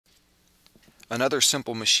Another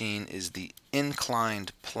simple machine is the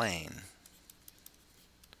inclined plane,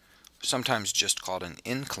 sometimes just called an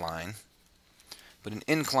incline. But an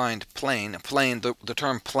inclined plane, the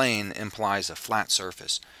term plane implies a flat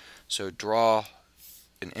surface. So draw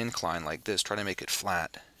an incline like this, try to make it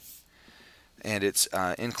flat, and it's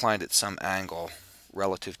inclined at some angle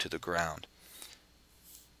relative to the ground.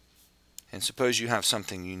 And suppose you have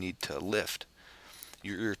something you need to lift.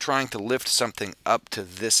 You're trying to lift something up to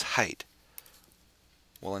this height.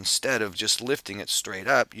 Well, instead of just lifting it straight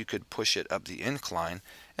up, you could push it up the incline,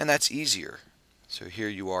 and that's easier. So here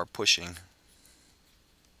you are pushing,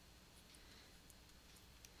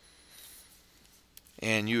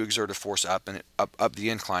 and you exert a force up and up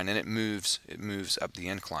the incline, and it moves up the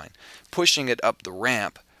incline. Pushing it up the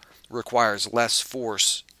ramp requires less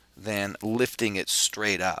force than lifting it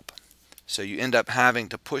straight up. So you end up having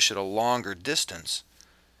to push it a longer distance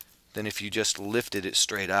than if you just lifted it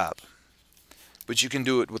straight up. But you can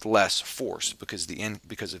do it with less force because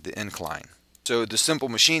of the incline. So the simple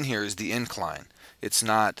machine here is the incline. It's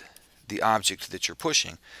not the object that you're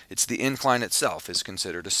pushing. It's the incline itself is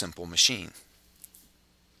considered a simple machine.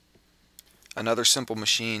 Another simple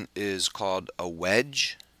machine is called a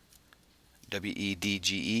wedge,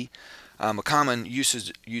 W-E-D-G-E. A common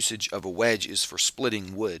usage of a wedge is for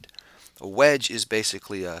splitting wood. A wedge is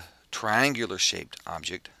basically a triangular shaped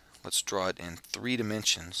object. Let's draw it in 3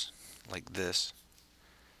 dimensions like this.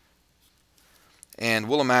 And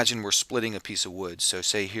we'll imagine we're splitting a piece of wood. So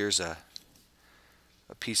say here's a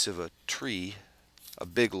piece of a tree, a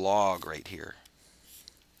big log right here.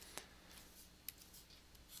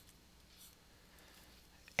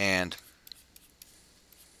 And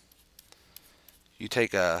you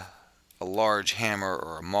take a large hammer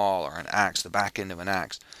or a maul or an axe, the back end of an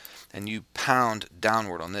axe, and you pound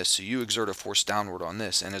downward on this. So you exert a force downward on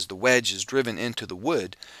this, and as the wedge is driven into the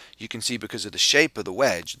wood, you can see because of the shape of the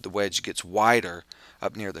wedge gets wider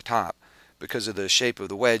up near the top. Because of the shape of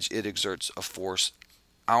the wedge, it exerts a force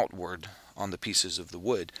outward on the pieces of the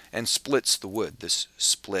wood and splits the wood. This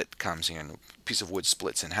split comes here, and a piece of wood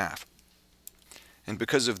splits in half. And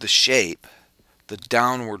because of the shape, the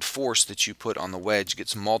downward force that you put on the wedge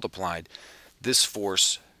gets multiplied. This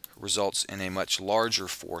force results in a much larger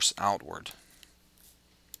force outward.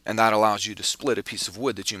 And that allows you to split a piece of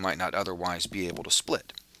wood that you might not otherwise be able to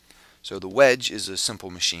split. So the wedge is a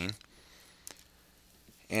simple machine.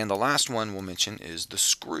 And the last one we'll mention is the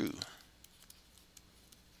screw.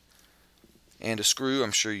 And a screw,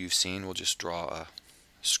 I'm sure you've seen, we'll just draw a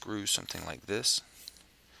screw, something like this.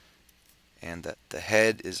 And that the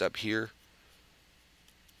head is up here.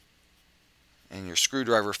 And your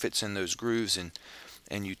screwdriver fits in those grooves,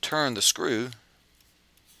 and you turn the screw.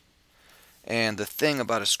 And the thing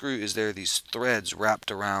about a screw is there are these threads wrapped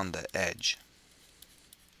around the edge.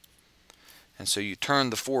 And so you turn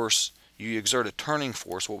the force, you exert a turning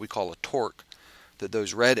force, what we call a torque, that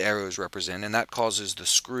those red arrows represent, and that causes the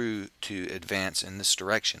screw to advance in this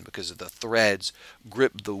direction because of the threads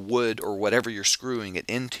grip the wood or whatever you're screwing it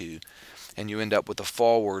into, and you end up with a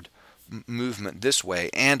forward movement this way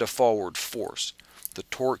and a forward force. The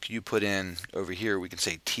torque you put in over here, we can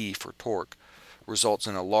say T for torque, results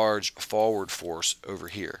in a large forward force over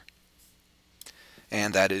here.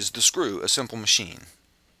 And that is the screw, a simple machine.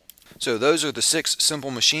 So those are the 6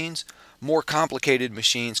 simple machines. More complicated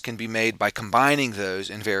machines can be made by combining those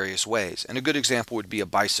in various ways. And a good example would be a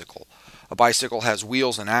bicycle. A bicycle has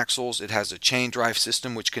wheels and axles. It has a chain drive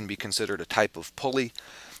system, which can be considered a type of pulley.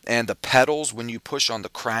 And the pedals, when you push on the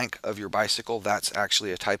crank of your bicycle, that's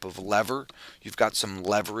actually a type of lever. You've got some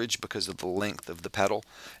leverage because of the length of the pedal.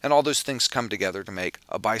 And all those things come together to make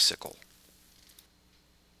a bicycle.